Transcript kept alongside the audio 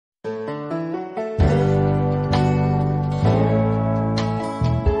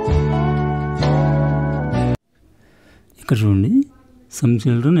ఇక్కడ చూడండి, some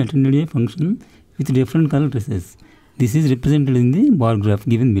children attended A function with different colour dresses. This is represented in the bar graph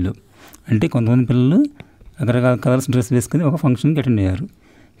given below. అంటే కొంతమంది పిల్లలు రకరకాల కలర్స్ డ్రెస్ వేసుకొని ఒక ఫంక్షన్కి అటెండ్ అయ్యారు.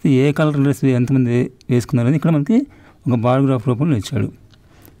 ఏ కలర్ డ్రెస్ ఎంతమంది వేసుకున్నారని ఇక్కడ మనకి ఒక బార్ గ్రాఫ్ రూపంలో ఇచ్చాడు.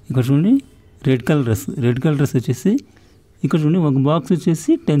 ఇక్కడ చూడండి, రెడ్ కలర్ డ్రెస్ వచ్చేసి ఇక్కడ చూడండి ఒక బాక్స్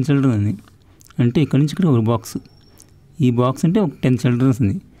వచ్చేసి 10 చిల్డ్రన్ అని. అంటే ఇక్కడ నుంచి ఇక్కడ ఒక బాక్స్, ఈ బాక్స్ అంటే ఒక 10 చిల్డ్రన్స్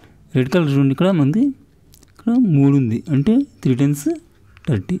ఉంది. రెడ్ కలర్ చూడండి, ఇక్కడ మనకి ఇక్కడ 3 ఉంది, అంటే 3 times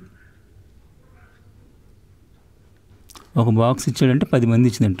 30. ఒక బాక్స్ ఇచ్చాడంటే 10 మంది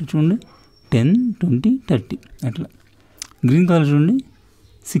ఇచ్చిందంట. చూడండి 10, 20, 30 అట్లా. గ్రీన్ కలర్ చూడండి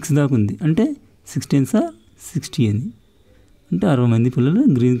 6 దాకా ఉంది, అంటే 6 times 60 అని. అంటే 60 మంది పిల్లలు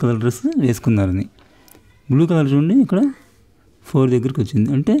green colour dress వేసుకున్నారని. Blue colour చూడండి, ఇక్కడ 4 దగ్గరికి వచ్చింది,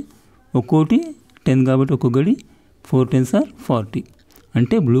 అంటే ఒక్కోటి 10 కాబట్టి ఒక్కొక్క గడి 4 times 40.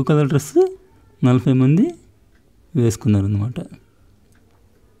 అంటే బ్లూ కలర్ డ్రెస్ 40 మంది వేసుకున్నారు అన్నమాట.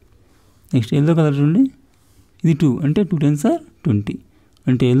 నెక్స్ట్ ఎల్లో కలర్ చూడండి, ఇది 2, అంటే 2 times 20.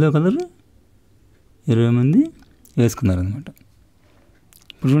 అంటే ఎల్లో కలర్ 20 మంది వేసుకున్నారు అనమాట.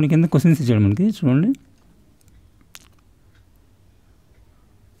 ఇప్పుడు చూడండి కింద క్వశ్చన్స్ ఇచ్చాడు మనకి. చూడండి,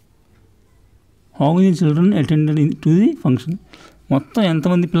 how many children attended to the function. మొత్తం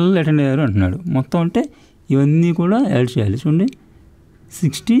ఎంతమంది పిల్లలు అటెండ్ అయ్యారు అంటున్నాడు. మొత్తం అంటే ఇవన్నీ కూడా యాడ్ చేయాలి. చూడండి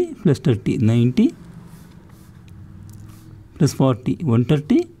 60 + 30 90 + 40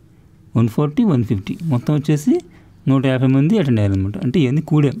 130 140 150 మొత్తం వచ్చేసి 150 మంది అటెండ్ అయ్యారనమాట. అంటే ఇవన్నీ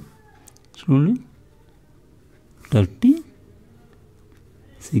కూడాం. చూడండి 30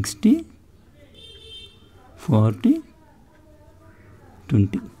 60 40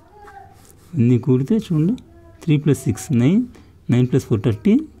 20 ఇన్ని కూడితే చూడండి 3 + 6 9 9 + 4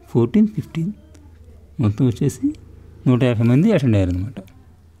 13 14 15 మొత్తం వచ్చేసి 150 మంది అటెండ్ అయ్యారనమాట.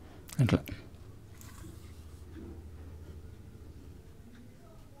 అట్లా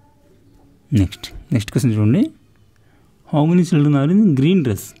నెక్స్ట్ క్వశ్చన్ చూడండి, how many children are in green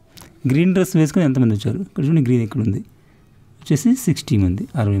dress వేసుకొని ఎంతమంది వచ్చారు. ఇక్కడ చూడండి గ్రీన్ ఎక్కడ ఉంది, వచ్చేసి 60 మంది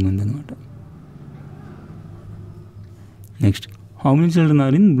 60 మంది అనమాట. Next how many children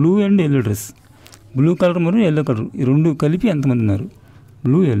are in blue and yellow dress. Blue colour మరియు ఎల్లో కలర్ ఈ రెండు కలిపి ఎంతమంది ఉన్నారు.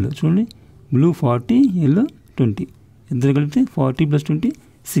 బ్లూ ఎల్లో చూడండి, బ్లూ 40 ఎల్లో 20 ఇద్దరు కలిపితే 40 + 20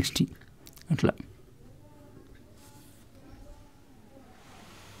 60 అట్లా.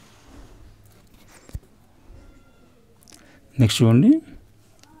 నెక్స్ట్ చూడండి,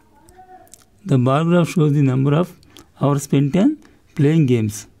 the bar graph shows the number of hours spent on playing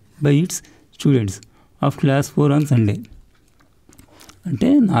games by it's students of class 4 on Sunday. అంటే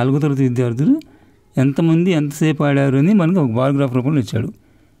 4వ తరగతి విద్యార్థులు ఎంతసేపు ఆడారు అని మనకు ఒక బార్ గ్రాఫ్ రూపంలో ఇచ్చాడు.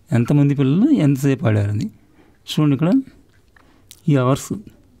 ఎంతమంది పిల్లలు ఎంతసేపు ఆడారని. చూడండి ఇక్కడ ఈ అవర్స్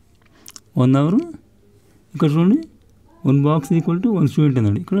 1 hour. ఇక్కడ చూడండి 1 box = 1 స్టూడెంట్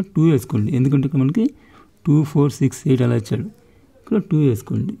అన్నాడు. ఇక్కడ 2 వేసుకోండి, ఎందుకంటే ఇక్కడ మనకి 2 4 6 8 అలా ఇచ్చాడు. ఇక్కడ 2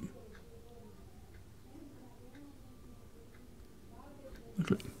 వేసుకోండి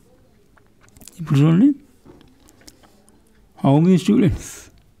అట్లా. ఇప్పుడు చూడండి, హౌ మెనీ స్టూడెంట్స్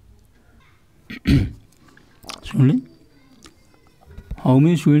చూడండి, how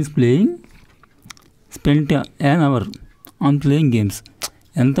many students playing spent an hour on playing games.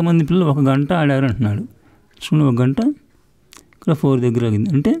 ఎంతమంది పిల్లలు 1 గంట ఆడారు అంటున్నాడు. చూడండి 1 గంట ఇక్కడ 4 దగ్గర ఆగింది,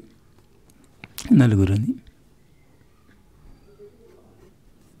 అంటే 4 అని.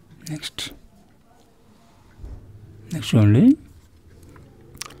 నెక్స్ట్ చూడండి,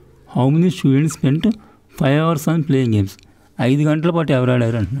 how many students spent 5 hours on playing games. 5 గంటల పాటు ఎవరు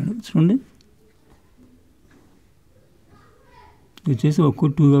ఆడారు అంటున్నాడు. చూడండి వచ్చేసి ఒక్కో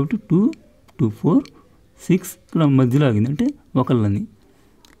 2 కాబట్టి 2 2 4 6 ఇక్కడ మధ్యలో ఆగింది, అంటే ఒకళ్ళని.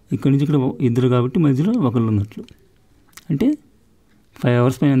 ఇక్కడి నుంచి ఇక్కడ ఇద్దరు కాబట్టి మధ్యలో ఒకళ్ళు ఉన్నట్లు. అంటే 5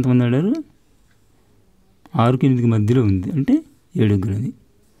 hours పైన ఎంతమంది ఆడారు, 6కి 8కి మధ్యలో ఉంది, అంటే 7 అని.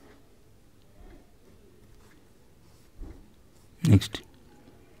 నెక్స్ట్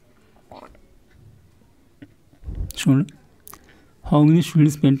చూడండి, how many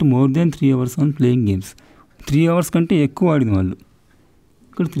students spent more than 3 hours on playing games. 3 hours కంటే ఎక్కువ ఆడిన వాళ్ళు.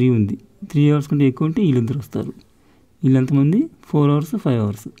 ఇక్కడ 3 ఉంది, 3 hours కంటే ఎక్కువ ఉంటే వీళ్ళిద్దరు వస్తారు. వీళ్ళు ఎంతమంది 4 hours 5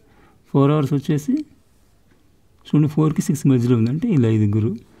 hours. 4 hours వచ్చేసి చూడండి 4కి 6 మధ్యలో ఉంది, అంటే వీళ్ళు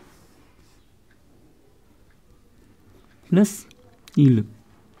 5 ప్లస్ వీళ్ళు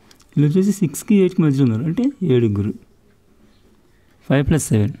వచ్చేసి 6కి 8కి మధ్యలో ఉన్నారు, అంటే 7. 5 +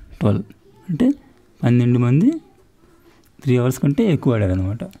 7 12, అంటే 12 మంది 3 hours కంటే ఎక్కువ ఆడారు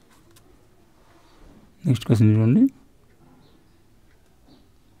అనమాట. నెక్స్ట్ క్వశ్చన్ చూడండి,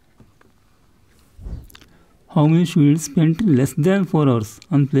 how many students spent less than 4 hours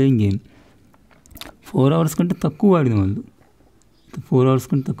on playing game. 4 hours కంటే తక్కువ వాడిన వాళ్ళు, 4 hours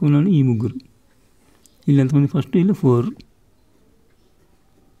కంటే తక్కువ ఉన్న వాళ్ళు ఈ ముగ్గురు. వీళ్ళు ఎంతమంది? ఫస్ట్ వీళ్ళు 4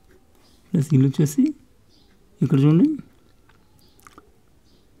 ప్లస్ వీళ్ళు వచ్చేసి ఇక్కడ చూడండి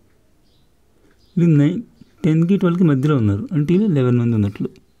వీళ్ళు 9, 10కి 12కి మధ్యలో ఉన్నారు, అంటే వీళ్ళు 11 మంది ఉన్నట్లు.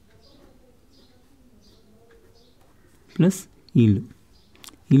 ప్లస్ వీళ్ళు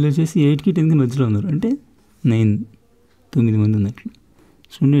వచ్చేసి 8కి 10కి మధ్యలో ఉన్నారు, అంటే 9 మంది ఉన్నట్లు.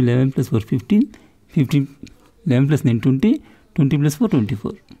 చూడండి 11 + 4 15, 11 + 9 20, 20 + 4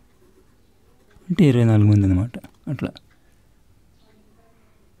 24, అంటే 24 మంది అన్నమాట. అట్లా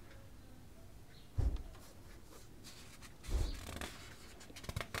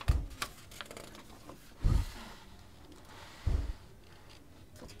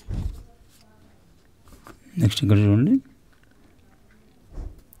నెక్స్ట్ ఇక్కడ చూడండి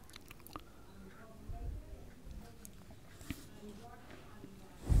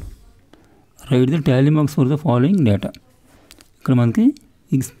right the Tally marks for the following data. ఇక్కడ మనకి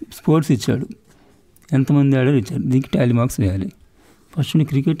స్పోర్ట్స్ ఇచ్చాడు, ఎంతమంది ఆడారు ఇచ్చారు, దీనికి టాలీ మార్క్స్ వేయాలి. ఫస్ట్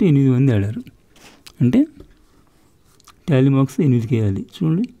క్రికెట్ 8 మంది ఆడారు, అంటే టాలీ మార్క్స్ 8కి వేయాలి.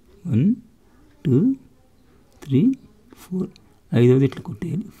 చూడండి 1 2 3 4, 5వది ఇట్లా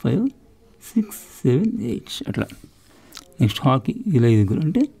కొట్టేయాలి, 5 6 7 8 అట్లా. నెక్స్ట్ హాకీ ఇలా 5,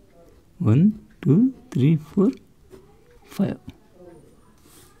 అంటే 1 2 3 4 5.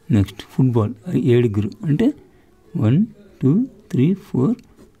 నెక్స్ట్ ఫుట్బాల్ 7, అంటే 1 2 3 4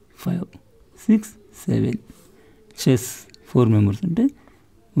 5 6 7. చెస్ 4 members, అంటే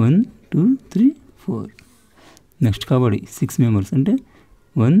 1 2 3 4. నెక్స్ట్ కబడ్డీ 6 members, అంటే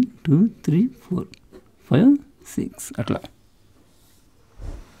 1 2 3 4 5 6 అట్లా.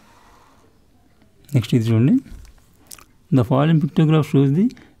 నెక్స్ట్ ఇది చూడండి the following pictograph shows the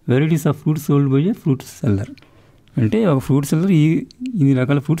varieties of fruits sold by A fruit seller. అంటే ఒక ఫ్రూట్ సెల్లర్ ఇన్ని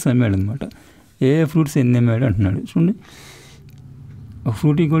రకాల ఫ్రూట్స్ అమ్మాడు అనమాట. ఏ ఫ్రూట్స్ ఎన్ని అమ్మాడు అంటున్నాడు. చూడండి ఒక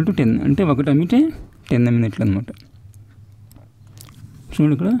ఫ్రూట్ = 10, అంటే ఒకటి అమ్మితే 10 అమ్మినట్లు అనమాట.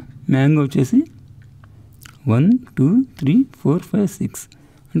 చూడండి ఇక్కడ మ్యాంగో వచ్చేసి 1 2 3 4 5 6,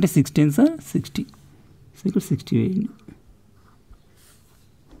 అంటే 6 10s are 60, సో ఇక్కడ 60 వేయండి.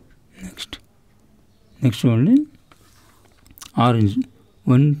 నెక్స్ట్ చూడండి ఆరెంజ్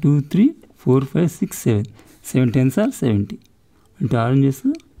 1 2 3 4 5 6 7, 7 10s are 70, అంటే ఆరెంజెస్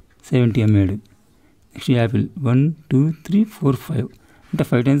 70 అమ్మాడు. నెక్స్ట్ యాపిల్ 1 2 3 4 5, అంటే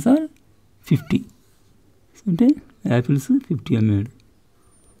 5 10s are 50, అంటే యాపిల్స్ 50 అమ్మాడు.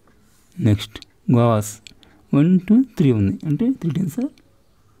 నెక్స్ట్ గోవాస్ 1 2 3 ఉంది, అంటే 3 10s are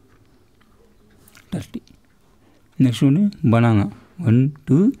 30. నెక్స్ట్ చూడండి బనానా 1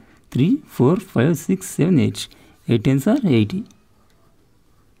 2 3 4 5 6 7 8, 8 10s are 80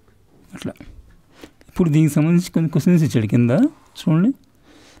 అట్లా. ఇప్పుడు దీనికి సంబంధించి కొన్ని క్వశ్చన్స్ ఇచ్చాడు కింద. చూడండి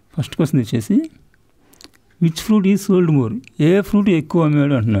ఫస్ట్ క్వశ్చన్ వచ్చేసి which fruit is sold more, A fruit ఎక్కువ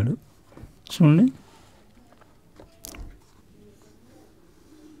అమ్మాడు అంటున్నాడు. చూడండి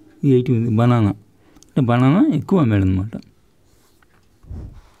 80 ఉంది, బనానా, అంటే బనానా ఎక్కువ అమ్మాడు అనమాట.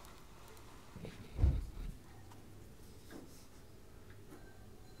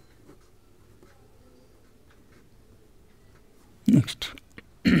 నెక్స్ట్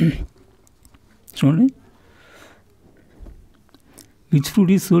చూడండి which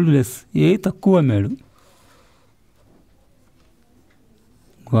fruit is sold less, ఏ తక్కువ అమ్మాడు.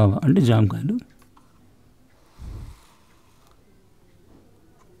 గువావా, అంటే జామకాయలు.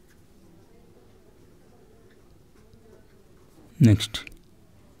 నెక్స్ట్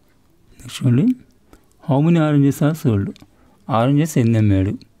చూడండి how many oranges are sold, oranges ఎన్ని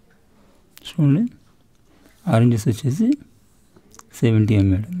అమ్మాడు. చూడండి ఆరెంజెస్ వచ్చేసి 70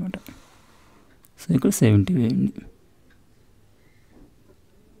 అమ్మాడు అనమాట, సో ఇక్కడ 70 వేయండి.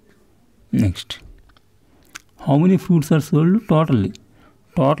 Next how many fruits are sold totally,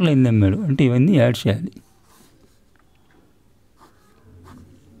 total ఎన్ని అమ్మాడు, అంటే ఇవన్నీ యాడ్ చేయాలి.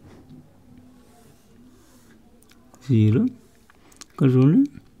 జీరో. ఇక్కడ చూడండి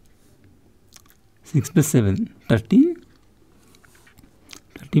 6 + 7 13,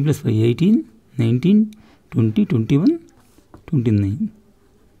 30 + 5 18, 19 20 21 29,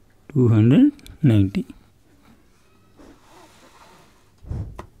 290.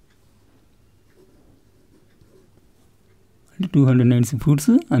 అంటే 290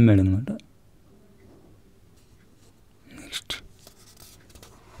 ఫ్రూట్స్ అమ్మాడు అనమాట. నెక్స్ట్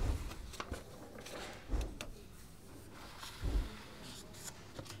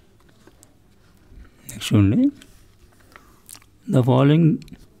చూడండి the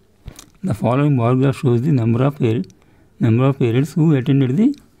following bar graph shows the number of parents who attended the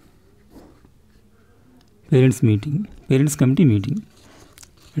parents committee meeting.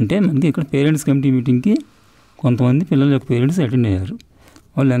 అంటే మనకి ఇక్కడ పేరెంట్స్ కమిటీ మీటింగ్కి కొంతమంది పిల్లల యొక్క పేరెంట్స్ అటెండ్ అయ్యారు.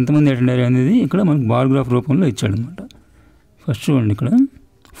 వాళ్ళు ఎంతమంది అటెండ్ అయ్యారు అనేది ఇక్కడ మనకు బార్ గ్రాఫ్ రూపంలో ఇచ్చాడు అనమాట. ఫస్ట్ చూడండి, ఇక్కడ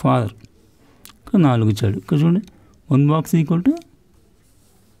ఫాదర్ ఇక్కడ 4 ఇచ్చాడు. ఇక్కడ చూడండి 1 బాక్స్ ఈక్వల్ టు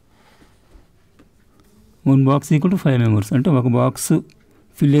 5 మెంబర్స్. అంటే ఒక బాక్స్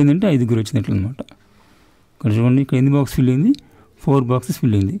ఫిల్ అయిందంటే 5 వచ్చినట్లు అనమాట. ఇక్కడ చూడండి, ఇక్కడ ఎన్ని బాక్స్ ఫిల్ అయింది? 4 బాక్సెస్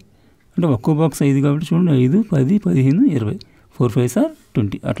ఫిల్ అయింది. అంటే ఒక్కో బాక్స్ 5 కాబట్టి చూడండి 5, 10, 15, 20, 4 5 ఆర్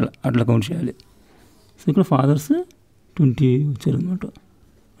 20 అట్లా కౌంట్ చేయాలి. సో ఇక్కడ ఫాదర్స్ 20 వచ్చారనమాట.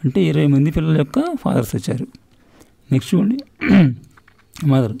 అంటే 20 మంది పిల్లల యొక్క ఫాదర్స్ వచ్చారు. నెక్స్ట్ చూడండి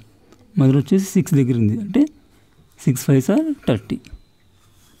మదర్ వచ్చేసి 6 దగ్గర ఉంది. అంటే 6 5 ఆర్ 30.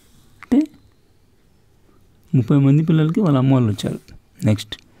 అంటే 30 మంది పిల్లలకి వాళ్ళ అమ్మ వాళ్ళు వచ్చారు.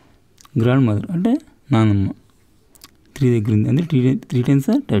 నెక్స్ట్ గ్రాండ్ మదర్ అంటే నాన్నమ్మ 3 దగ్గర ఉంది. అంటే 3 10s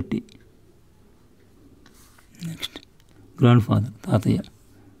are 30. Next grand father తాతయ్య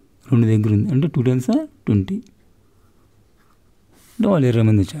 2 దగ్గర ఉంది. అంటే 2 10s ఆర్ 20. అంటే వాళ్ళు 20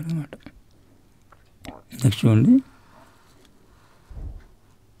 మంది వచ్చారు అనమాట. నెక్స్ట్ చూడండి,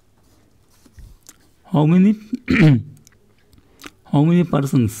 హౌ మెనీ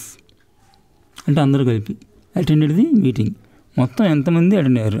పర్సన్స్ అంటే అందరూ కలిపి అటెండెడ్ ది మీటింగ్. మొత్తం ఎంతమంది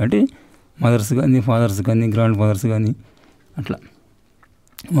అటెండ్ అయ్యారు అంటే మదర్స్ కానీ ఫాదర్స్ కానీ గ్రాండ్ ఫాదర్స్ కానీ అట్లా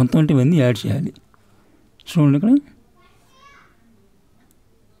మొత్తం అంటే ఇవన్నీ యాడ్ చేయాలి. చూడండి ఇక్కడ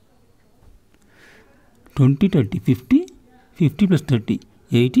 20 30 50 50 + 30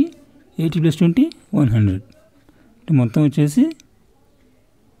 80 80 + 20 100. అంటే మొత్తం వచ్చేసి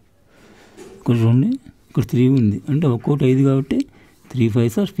ఇక్కడ చూడండి, ఇక్కడ 3 ఉంది. అంటే ఒక్కోటి 5 కాబట్టి 3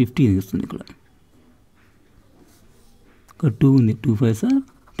 5s ఆర్ 50 వస్తుంది. ఇక్కడ 2 ఉంది. 2 5s ఆర్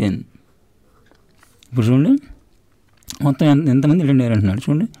 10. ఇప్పుడు చూడండి మొత్తం ఎంతమంది అటెండ్ అయ్యారు అంటున్నాడు.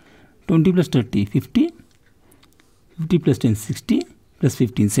 చూడండి 20 + 30 50 50 + 10 60 +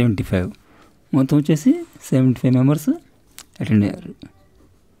 15 75. మొత్తం వచ్చేసి 75 మెంబర్స్ అటెండ్ అయ్యారు.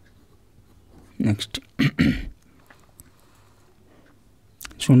 నెక్స్ట్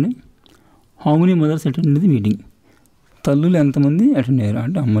చూడండి, how many mothers attend the meeting. తల్లులు ఎంతమంది అటెండ్ అయ్యారు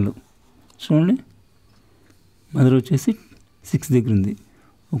అంటే అమ్మలు. చూడండి మదర్ వచ్చేసి 6 దగ్గర ఉంది.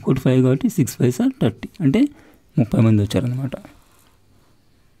 ఒక్కోటి 5 కాబట్టి 6 5s ఆర్ 30. అంటే 30 మంది వచ్చారనమాట.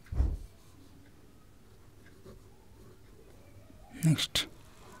 నెక్స్ట్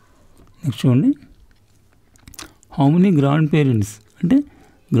చూడండి, హౌ మెనీ గ్రాండ్ పేరెంట్స్ అంటే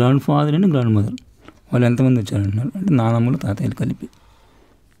grand father and grand mother వాళ్ళు ఎంతమంది వచ్చారంటున్నారు అంటే నానమ్మలు తాతయ్యలు కలిపి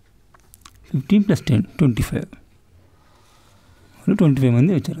 15 + 10 25. వాళ్ళు 25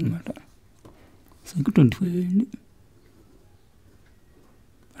 మంది వచ్చారనమాట. సో ఇంకా 25 వేయండి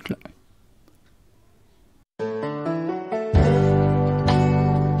అట్లా.